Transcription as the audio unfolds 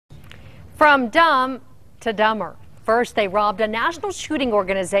From dumb to dumber. First, they robbed a national shooting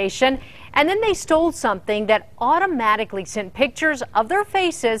organization, and then they stole something that automatically sent pictures of their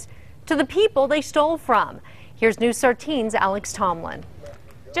faces to the people they stole from. Here's News 13's Alex Tomlin.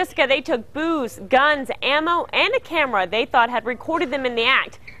 Jessica, they took booze, guns, ammo, and a camera they thought had recorded them in the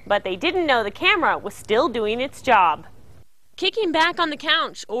act, but they didn't know the camera was still doing its job. Kicking back on the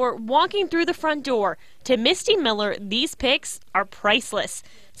couch or walking through the front door, to Misty Miller, these pics are priceless.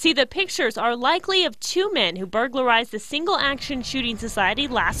 See, the pictures are likely of two men who burglarized the Single Action Shooting Society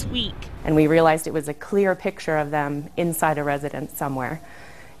last week. And we realized it was a clear picture of them inside a residence somewhere.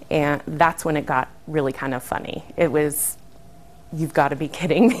 And that's when it got really kind of funny. It was, you've got to be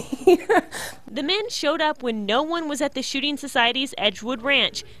kidding me. The men showed up when no one was at the Shooting Society's Edgewood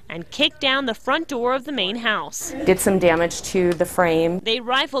Ranch and kicked down the front door of the main house. Did some damage to the frame. They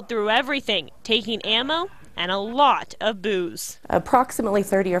rifled through everything, taking ammo and a lot of booze. Approximately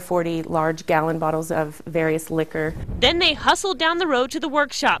 30 or 40 large gallon bottles of various liquor. Then they hustled down the road to the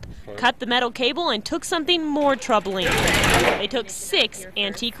workshop, cut the metal cable, and took something more troubling. They took 6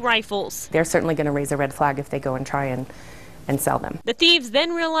 antique rifles. They're certainly going to raise a red flag if they go and try and sell them. The thieves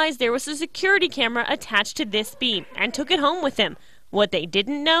then realized there was a security camera attached to this beam and took it home with them. What they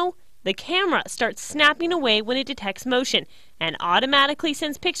didn't know, the camera starts snapping away when it detects motion and automatically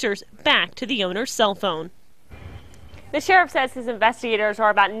sends pictures back to the owner's cell phone. The sheriff says his investigators are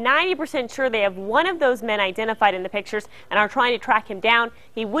about 90% sure they have one of those men identified in the pictures and are trying to track him down.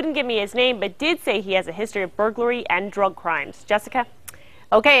 He wouldn't give me his name, but did say he has a history of burglary and drug crimes. Jessica?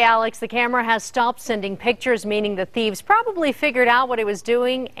 Okay, Alex, the camera has stopped sending pictures, meaning the thieves probably figured out what it was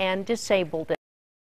doing and disabled it.